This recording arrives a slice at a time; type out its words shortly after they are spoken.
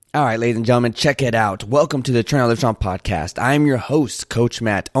All right, ladies and gentlemen, check it out. Welcome to the Train Hard Live Strong podcast. I'm your host, Coach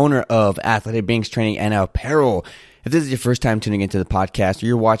Matt, owner of Athletic Beings Training and Apparel. If this is your first time tuning into the podcast or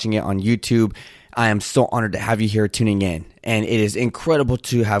you're watching it on YouTube, I am so honored to have you here tuning in. And it is incredible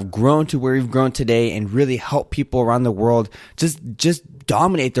to have grown to where we've grown today and really help people around the world just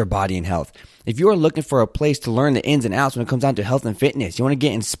dominate their body and health. If you are looking for a place to learn the ins and outs when it comes down to health and fitness, you want to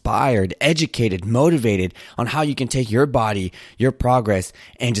get inspired, educated, motivated on how you can take your body, your progress,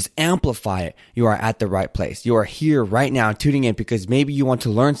 and just amplify it, you are at the right place. You are here right now tuning in because maybe you want to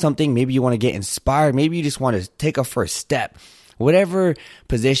learn something, maybe you want to get inspired, maybe you just want to take a first step. Whatever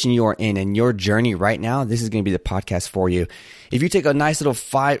position you are in your journey right now, this is going to be the podcast for you. If you take a nice little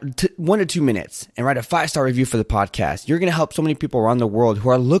 1 to 2 minutes and write a 5-star review for the podcast, you're going to help so many people around the world who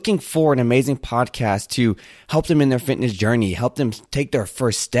are looking for an amazing podcast to help them in their fitness journey, help them take their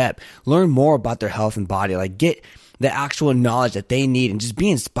first step, learn more about their health and body, like get the actual knowledge that they need and just be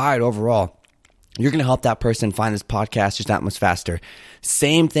inspired overall. You're going to help that person find this podcast just that much faster.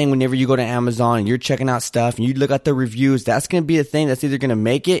 Same thing whenever you go to Amazon and you're checking out stuff and you look at the reviews, that's going to be the thing that's either going to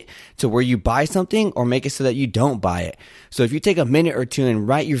make it to where you buy something or make it so that you don't buy it. So if you take a minute or two and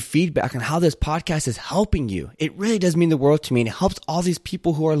write your feedback on how this podcast is helping you, it really does mean the world to me, and it helps all these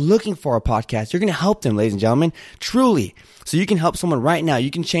people who are looking for a podcast. You're going to help them, ladies and gentlemen, truly. So you can help someone right now. You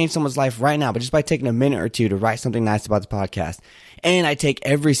can change someone's life right now, but just by taking a minute or two to write something nice about the podcast. And I take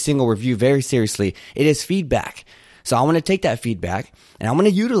every single review very seriously. It is feedback. So I want to take that feedback and I want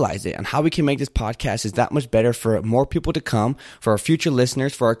to utilize it on how we can make this podcast is that much better for more people to come, for our future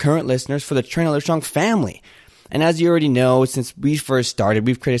listeners, for our current listeners, for the Train Hard Live Strong family. And as you already know, since we first started,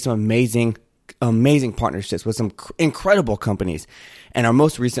 we've created some amazing partnerships with some incredible companies. And our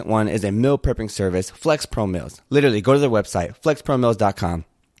most recent one is a meal prepping service, Flex Pro Meals. Literally, go to their website, flexpromeals.com.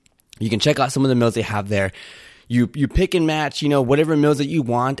 You can check out some of the meals they have there. You pick and match, whatever meals that you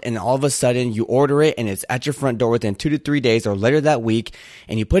want, and all of a sudden you order it and it's at your front door within 2 to 3 days or later that week,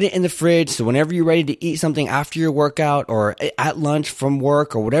 and you put it in the fridge. So whenever you're ready to eat something after your workout or at lunch from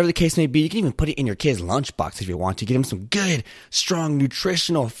work or whatever the case may be, you can even put it in your kid's lunchbox if you want to. Get them some good, strong,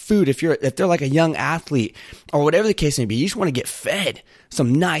 nutritional food if they're like a young athlete or whatever the case may be. You just want to get fed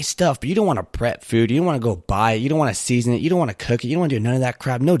some nice stuff, but you don't want to prep food. You don't want to go buy it. You don't want to season it. You don't want to cook it. You don't want to do none of that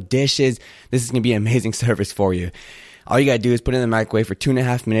crap. No dishes. This is going to be an amazing service for you. All you got to do is put it in the microwave for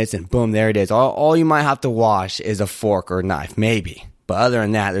 2.5 minutes and boom, there it is. All you might have to wash is a fork or a knife, maybe. But other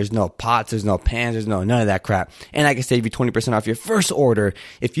than that, there's no pots, there's no pans, there's none of that crap. And I can save you 20% off your first order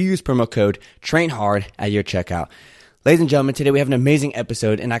if you use promo code TRAINHARD at your checkout. Ladies and gentlemen, today we have an amazing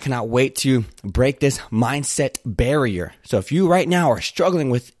episode and I cannot wait to break this mindset barrier. So if you right now are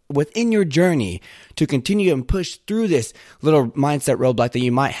struggling within your journey to continue and push through this little mindset roadblock that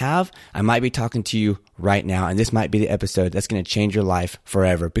you might have, I might be talking to you right now, and this might be the episode that's going to change your life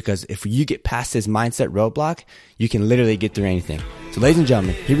forever, because if you get past this mindset roadblock, you can literally get through anything. So ladies and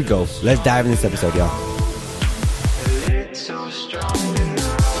gentlemen, here we go. Let's dive in this episode, y'all.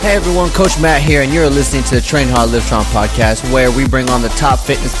 Hey everyone, Coach Matt here, and you're listening to the Train Hard Live Strong podcast, where we bring on the top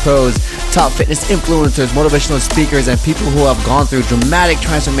fitness pros, top fitness influencers, motivational speakers, and people who have gone through dramatic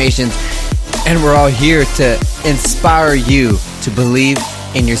transformations, and we're all here to inspire you to believe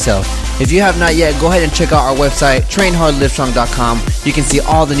in yourself. If you have not yet, go ahead and check out our website, trainhardlivestrong.com. You can see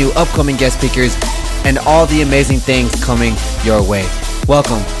all the new upcoming guest speakers and all the amazing things coming your way.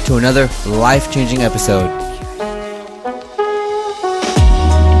 Welcome to another life-changing episode.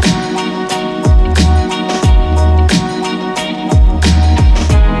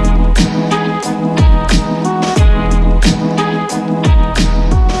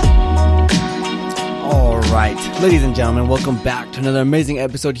 Ladies and gentlemen, welcome back to another amazing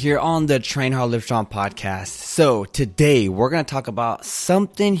episode here on the Train Hard Live Strong podcast. So today we're going to talk about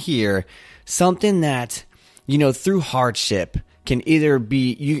something that, through hardship can either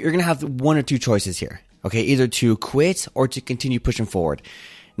be, you're going to have one or two choices here. Okay, either to quit or to continue pushing forward.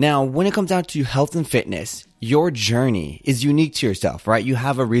 Now, when it comes down to health and fitness, your journey is unique to yourself, right? You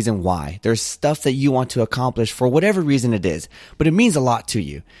have a reason why. There's stuff that you want to accomplish for whatever reason it is, but it means a lot to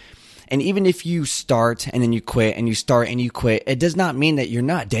you. And even if you start and then you quit and you start and you quit, it does not mean that you're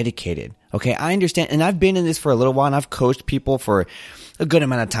not dedicated. Okay, I understand. And I've been in this for a little while and I've coached people for a good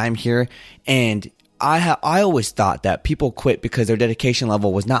amount of time here. And I always thought that people quit because their dedication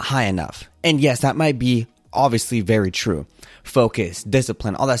level was not high enough. And yes, that might be obviously very true. Focus,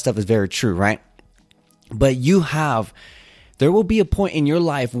 discipline, all that stuff is very true, right? But there will be a point in your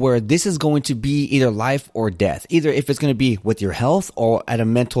life where this is going to be either life or death. Either if it's going to be with your health or at a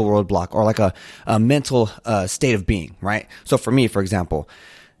mental roadblock or like a mental state of being, right? So for me, for example,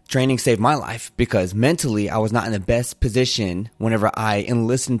 training saved my life because mentally I was not in the best position whenever I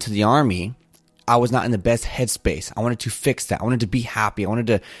enlisted into the Army. I was not in the best headspace. I wanted to fix that. I wanted to be happy. I wanted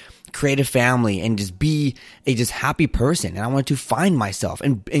to create a family and just be a just happy person. And I wanted to find myself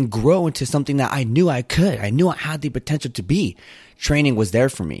and grow into something that I knew I could. I knew I had the potential to be. Training was there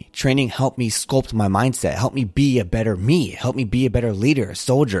for me. Training helped me sculpt my mindset, helped me be a better me, helped me be a better leader, a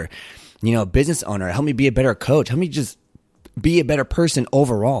soldier, a business owner, helped me be a better coach, helped me just be a better person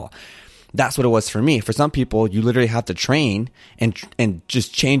overall. That's what it was for me. For some people, you literally have to train and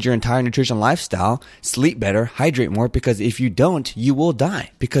just change your entire nutrition lifestyle, sleep better, hydrate more, because if you don't, you will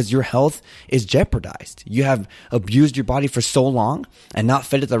die because your health is jeopardized. You have abused your body for so long and not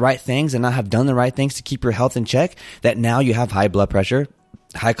fed it the right things and not have done the right things to keep your health in check that now you have high blood pressure,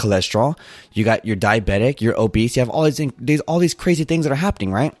 high cholesterol, you're diabetic, you're obese, you have all these crazy things that are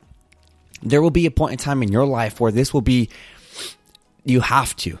happening, right? There will be a point in time in your life where this will be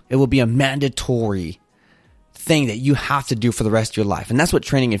it will be a mandatory thing that you have to do for the rest of your life. And that's what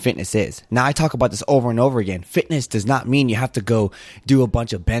training and fitness is. Now, I talk about this over and over again. Fitness does not mean you have to go do a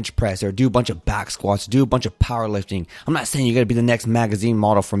bunch of bench press or do a bunch of back squats, do a bunch of powerlifting. I'm not saying you got to be the next magazine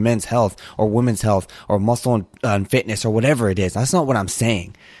model for men's health or women's health or muscle and fitness or whatever it is. That's not what I'm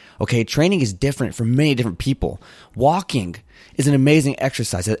saying. Okay, training is different for many different people. Walking is an amazing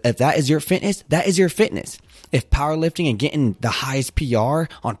exercise. If that is your fitness, that is your fitness. If powerlifting and getting the highest PR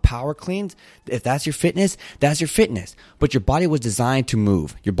on power cleans, if that's your fitness, that's your fitness. But your body was designed to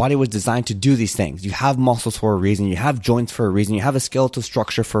move. Your body was designed to do these things. You have muscles for a reason. You have joints for a reason. You have a skeletal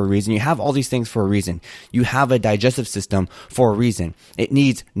structure for a reason. You have all these things for a reason. You have a digestive system for a reason. It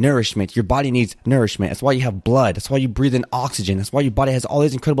needs nourishment. Your body needs nourishment. That's why you have blood. That's why you breathe in oxygen. That's why your body has all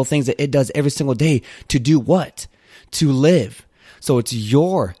these incredible things that it does every single day to do what? To live. So it's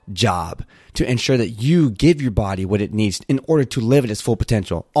your job to ensure that you give your body what it needs in order to live at its full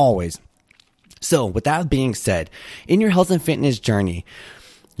potential, always. So with that being said, in your health and fitness journey,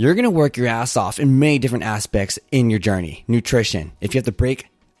 you're going to work your ass off in many different aspects in your journey. Nutrition, if you have to break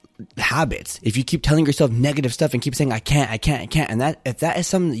habits, if you keep telling yourself negative stuff and keep saying, I can't, and if that is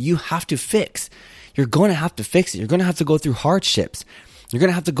something that you have to fix, you're going to have to fix it. You're going to have to go through hardships. You're going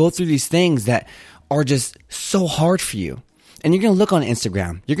to have to go through these things that are just so hard for you. And you're going to look on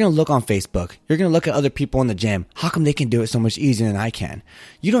Instagram. You're going to look on Facebook. You're going to look at other people in the gym. How come they can do it so much easier than I can?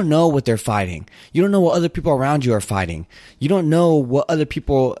 You don't know what they're fighting. You don't know what other people around you are fighting. You don't know what other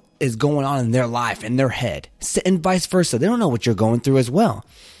people is going on in their life, in their head, and vice versa. They don't know what you're going through as well.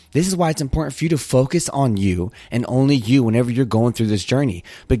 This is why it's important for you to focus on you and only you whenever you're going through this journey.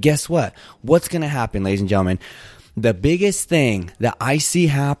 But guess what? What's going to happen, ladies and gentlemen? The biggest thing that I see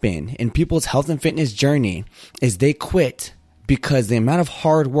happen in people's health and fitness journey is they quit because the amount of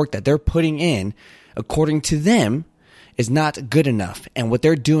hard work that they're putting in, according to them, is not good enough. And what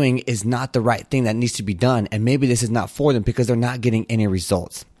they're doing is not the right thing that needs to be done. And maybe this is not for them because they're not getting any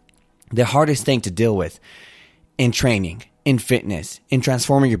results. The hardest thing to deal with in training, in fitness, in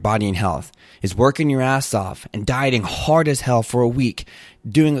transforming your body and health is working your ass off and dieting hard as hell for a week,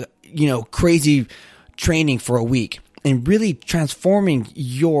 doing, crazy training for a week. And really transforming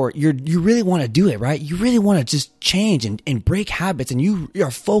you really want to do it, right? You really want to just change and break habits, and you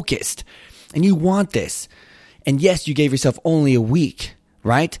are focused and you want this. And yes, you gave yourself only a week,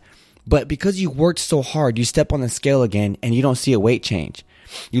 right? But because you worked so hard, you step on the scale again and you don't see a weight change.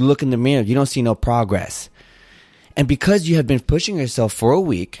 You look in the mirror, you don't see no progress. And because you have been pushing yourself for a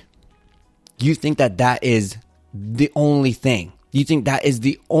week, you think that is the only thing. You think that is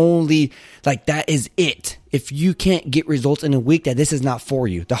the only, that is it. If you can't get results in a week, that this is not for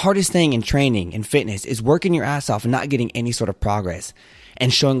you. The hardest thing in training and fitness is working your ass off and not getting any sort of progress,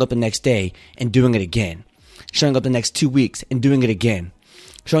 and showing up the next day and doing it again. Showing up the next 2 weeks and doing it again.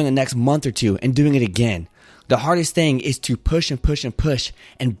 Showing the next month or two and doing it again. The hardest thing is to push and push and push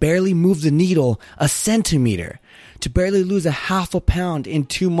and barely move the needle a centimeter, to barely lose a half a pound in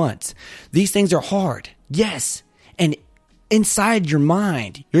 2 months. These things are hard. Yes. And inside your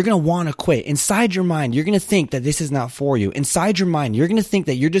mind, you're going to want to quit. Inside your mind, you're going to think that this is not for you. Inside your mind, you're going to think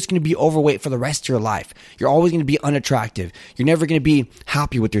that you're just going to be overweight for the rest of your life. You're always going to be unattractive. You're never going to be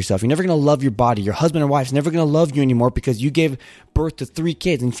happy with yourself. You're never going to love your body. Your husband or wife's never going to love you anymore because you gave birth to 3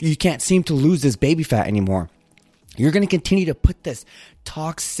 kids and you can't seem to lose this baby fat anymore. You're going to continue to put this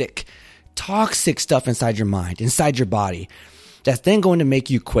toxic stuff inside your mind, inside your body. That's then going to make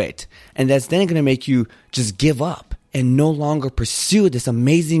you quit. And that's then going to make you just give up and no longer pursue this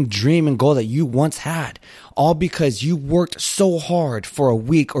amazing dream and goal that you once had, all because you worked so hard for a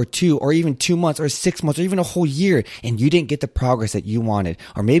week or 2 or even 2 months or 6 months or even a whole year, and you didn't get the progress that you wanted,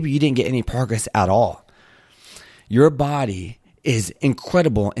 or maybe you didn't get any progress at all. Your body is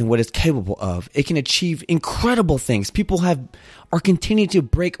incredible in what it's capable of. It can achieve incredible things. People are continuing to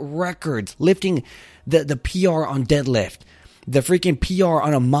break records, lifting the PR on deadlift, the freaking PR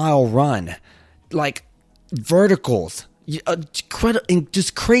on a mile run, like verticals,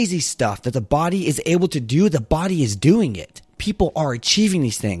 just crazy stuff that the body is able to do. The body is doing it. People are achieving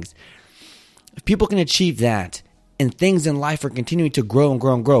these things. If people can achieve that and things in life are continuing to grow and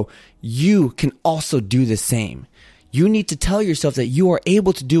grow and grow, you can also do the same. You need to tell yourself that you are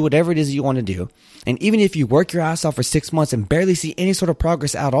able to do whatever it is you want to do. And even if you work your ass off for 6 months and barely see any sort of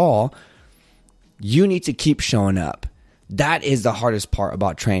progress at all, you need to keep showing up. That is the hardest part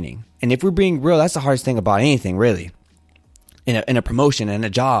about training. And if we're being real, that's the hardest thing about anything, really. In a promotion, in a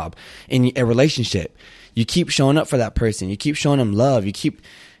job, in a relationship. You keep showing up for that person. You keep showing them love. You keep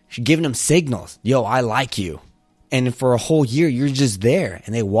giving them signals. Yo, I like you. And for a whole year, you're just there.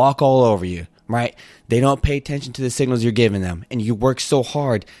 And they walk all over you, right? They don't pay attention to the signals you're giving them. And you work so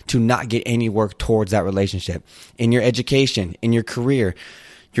hard to not get any work towards that relationship. In your education, in your career,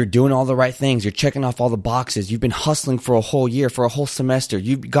 you're doing all the right things. You're checking off all the boxes. You've been hustling for a whole year, for a whole semester.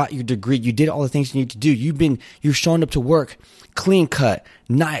 You've got your degree. You did all the things you need to do. You're showing up to work, clean cut,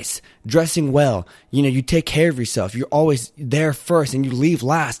 nice, dressing well. You take care of yourself. You're always there first and you leave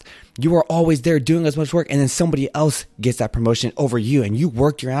last. You are always there doing as much work, and then somebody else gets that promotion over you and you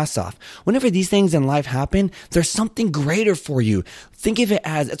worked your ass off. Whenever these things in life happen, there's something greater for you. Think of it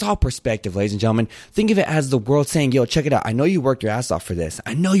as, it's all perspective, ladies and gentlemen. Think of it as the world saying, yo, check it out. I know you worked your ass off for this.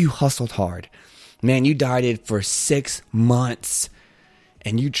 I know you hustled hard. Man, you dieted for 6 months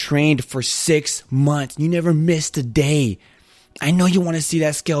and you trained for 6 months. You never missed a day. I know you want to see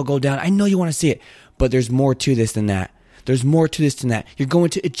that scale go down. I know you want to see it, but there's more to this than that. There's more to this than that. You're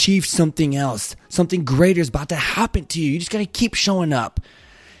going to achieve something else. Something greater is about to happen to you. You just got to keep showing up.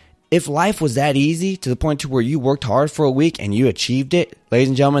 If life was that easy to the point to where you worked hard for a week and you achieved it, ladies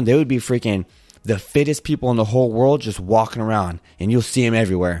and gentlemen, they would be freaking the fittest people in the whole world just walking around, and you'll see them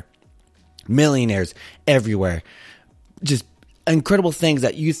everywhere. Millionaires everywhere. Just incredible things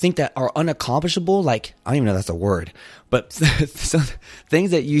that you think that are unaccomplishable. Like, I don't even know if that's a word, but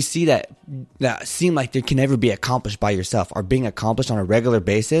things that you see that seem like they can never be accomplished by yourself are being accomplished on a regular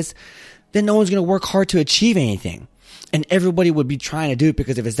basis. Then no one's going to work hard to achieve anything. And everybody would be trying to do it,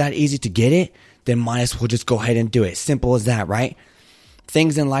 because if it's that easy to get it, then might as well just go ahead and do it. Simple as that, right?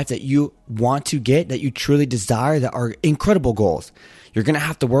 Things in life that you want to get, that you truly desire, that are incredible goals. You're going to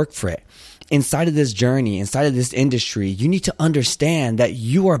have to work for it. Inside of this journey, inside of this industry, you need to understand that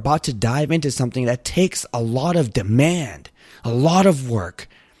you are about to dive into something that takes a lot of demand, a lot of work.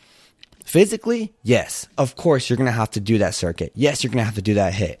 Physically, yes, of course, you're going to have to do that circuit. Yes, you're going to have to do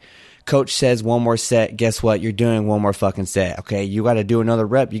that hit. Coach says one more set. Guess what? You're doing one more fucking set. Okay. You got to do another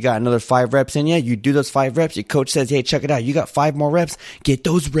rep. You got another 5 reps in you. You do those 5 reps. Your coach says, hey, check it out. You got 5 more reps. Get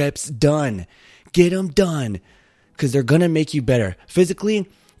those reps done. Get them done, because they're going to make you better. Physically,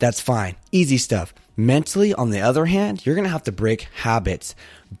 that's fine. Easy stuff. Mentally, on the other hand, you're going to have to break habits,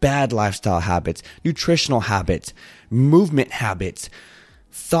 bad lifestyle habits, nutritional habits, movement habits,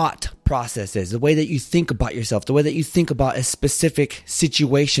 thought processes, the way that you think about yourself, the way that you think about a specific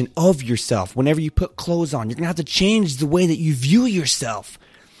situation of yourself. Whenever you put clothes on, you're going to have to change the way that you view yourself.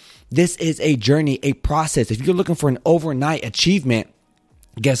 This is a journey, a process. If you're looking for an overnight achievement,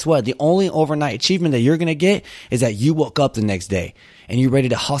 guess what? The only overnight achievement that you're going to get is that you woke up the next day and you're ready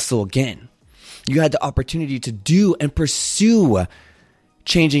to hustle again. You had the opportunity to do and pursue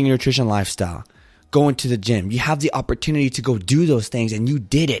changing your nutrition lifestyle, going to the gym. You have the opportunity to go do those things and you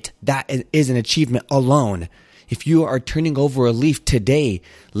did it. That is an achievement alone. If you are turning over a leaf today,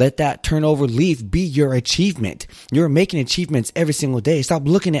 let that turnover leaf be your achievement. You're making achievements every single day. Stop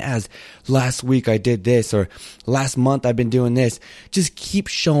looking at it as last week I did this or last month I've been doing this. Just keep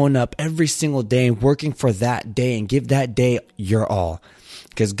showing up every single day and working for that day and give that day your all.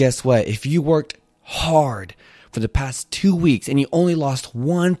 Because guess what? If you worked hard for the past 2 weeks and you only lost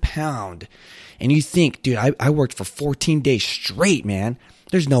 1 pound and you think, dude, I worked for 14 days straight, man.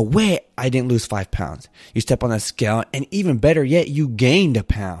 There's no way I didn't lose 5 pounds. You step on that scale and even better yet, you gained a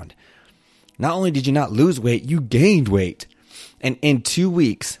pound. Not only did you not lose weight, you gained weight. And in 2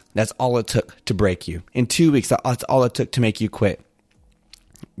 weeks, that's all it took to break you. In 2 weeks, that's all it took to make you quit.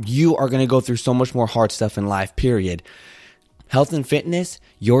 You are going to go through so much more hard stuff in life, period. Health and fitness,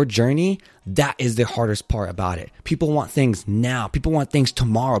 your journey, that is the hardest part about it. People want things now. People want things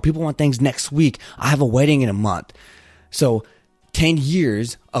tomorrow. People want things next week. I have a wedding in a month. So 10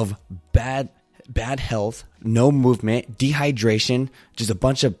 years of bad health, no movement, dehydration, just a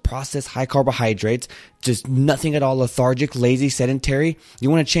bunch of processed high carbohydrates, just nothing at all, lethargic, lazy, sedentary. You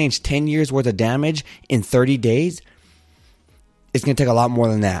want to change 10 years worth of damage in 30 days? it's going to take a lot more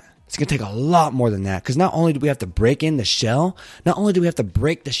than that. It's going to take a lot more than that, because not only do we have to break in the shell, not only do we have to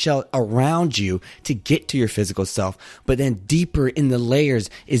break the shell around you to get to your physical self, but then deeper in the layers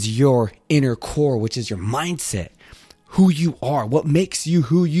is your inner core, which is your mindset, who you are, what makes you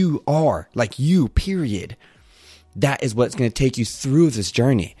who you are, like you, period. That is what's going to take you through this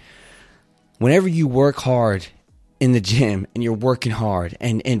journey. Whenever you work hard in the gym and you're working hard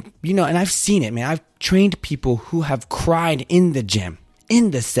and I've seen it, man. I've trained people who have cried in the gym,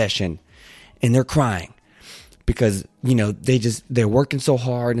 in the session, and they're crying because, they're working so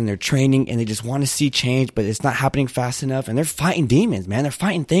hard and they're training and they just want to see change, but it's not happening fast enough. And they're fighting demons, man. They're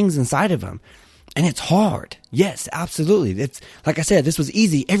fighting things inside of them. And it's hard. Yes, absolutely. It's like I said, this was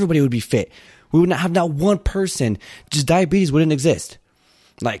easy. Everybody would be fit. We would not have one person, just diabetes wouldn't exist.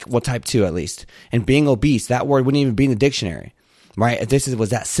 Type 2 at least. And being obese, that word wouldn't even be in the dictionary, right? If this was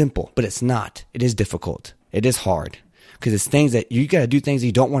that simple, but it's not. It is difficult. It is hard. Because it's things that you got to do things that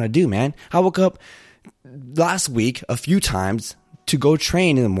you don't want to do, man. I woke up last week a few times to go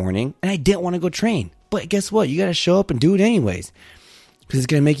train in the morning, and I didn't want to go train. But guess what? You got to show up and do it anyways, because it's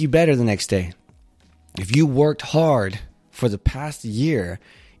going to make you better the next day. If you worked hard for the past year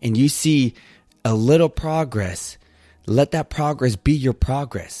and you see a little progress, let that progress be your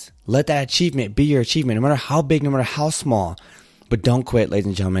progress. Let that achievement be your achievement, no matter how big, no matter how small. But don't quit, ladies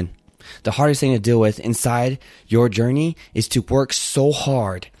and gentlemen. The hardest thing to deal with inside your journey is to work so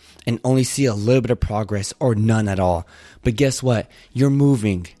hard and only see a little bit of progress or none at all. But guess what? You're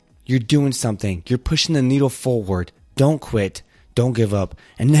moving. You're doing something. You're pushing the needle forward. Don't quit. Don't give up.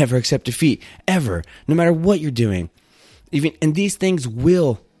 And never accept defeat. Ever. No matter what you're doing. And these things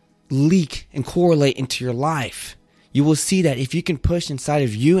will leak and correlate into your life. You will see that if you can push inside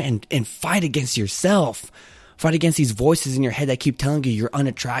of you and fight against yourself, fight against these voices in your head that keep telling you you're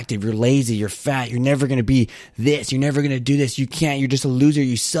unattractive, you're lazy, you're fat, you're never going to be this, you're never going to do this, you can't, you're just a loser,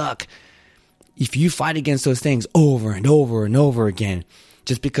 you suck. If you fight against those things over and over and over again,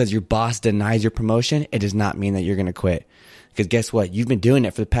 just because your boss denies your promotion, it does not mean that you're going to quit. Because guess what? You've been doing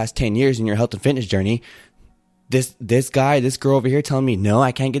it for the past 10 years in your health and fitness journey. This girl over here telling me, no,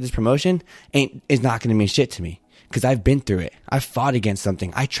 I can't get this promotion, is not going to mean shit to me. Because I've been through it. I've fought against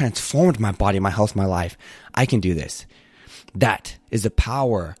something. I transformed my body, my health, my life. I can do this. That is the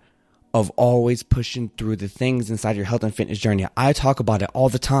power of always pushing through the things inside your health and fitness journey. I talk about it all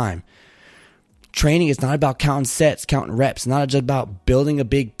the time. Training is not about counting sets, counting reps. It's not just about building a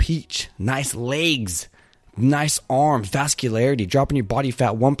big peach, nice legs, nice arms, vascularity, dropping your body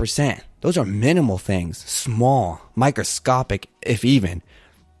fat 1%. Those are minimal things, small, microscopic, if even.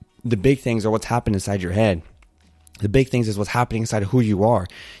 The big things are what's happening inside your head. The big things is what's happening inside of who you are.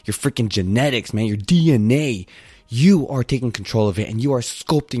 Your freaking genetics, man, your DNA. You are taking control of it and you are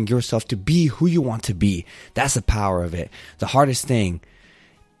sculpting yourself to be who you want to be. That's the power of it. The hardest thing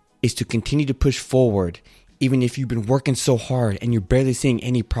is to continue to push forward, even if you've been working so hard and you're barely seeing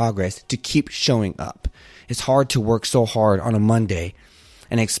any progress, to keep showing up. It's hard to work so hard on a Monday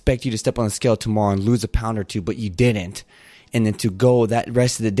and expect you to step on the scale tomorrow and lose a pound or two, but you didn't. And then to go that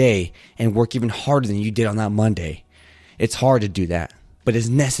rest of the day and work even harder than you did on that Monday. It's hard to do that, but it's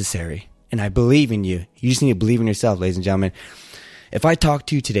necessary. And I believe in you. You just need to believe in yourself, ladies and gentlemen. If I talk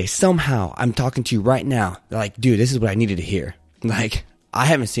to you today, somehow I'm talking to you right now, like, dude, this is what I needed to hear. Like, I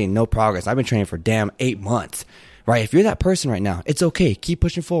haven't seen no progress. I've been training for damn 8 months, right? If you're that person right now, it's okay. Keep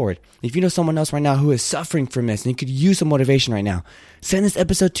pushing forward. If you know someone else right now who is suffering from this and you could use some motivation right now, send this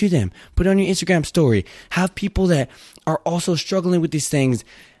episode to them. Put it on your Instagram story. Have people that are also struggling with these things,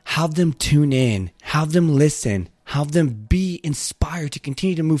 have them tune in, have them listen, have them be inspired to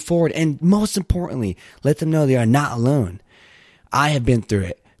continue to move forward. And most importantly, let them know they are not alone. I have been through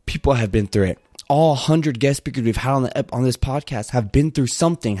it. People have been through it. All 100 guest speakers we've had on this podcast have been through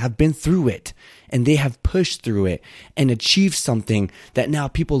something, have been through it, and they have pushed through it and achieved something that now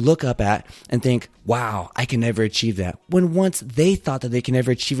people look up at and think, wow, I can never achieve that. When once they thought that they can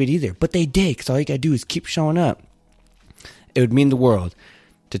never achieve it either, but they did, because all you got to do is keep showing up. It would mean the world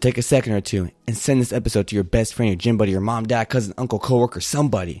to take a second or two and send this episode to your best friend, your gym buddy, your mom, dad, cousin, uncle, coworker,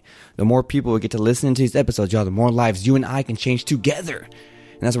 somebody. The more people we get to listen to these episodes, y'all, the more lives you and I can change together.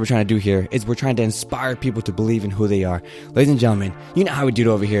 And that's what we're trying to do here, is we're trying to inspire people to believe in who they are. Ladies and gentlemen, you know how we do it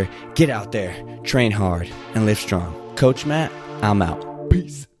over here. Get out there, train hard, and live strong. Coach Matt, I'm out.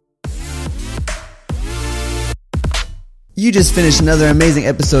 Peace. You just finished another amazing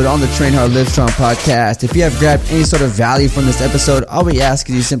episode on the Train Hard, Live Strong podcast. If you have grabbed any sort of value from this episode, all we ask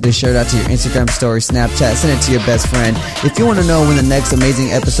is you simply share it out to your Instagram story, Snapchat, send it to your best friend. If you want to know when the next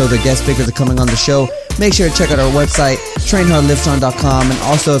amazing episode or guest speakers are coming on the show, make sure to check out our website, trainhardlivestrong.com. And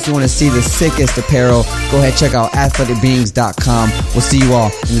also, if you want to see the sickest apparel, go ahead and check out athleticbeings.com. We'll see you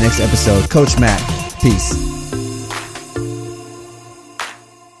all in the next episode. Coach Matt, peace.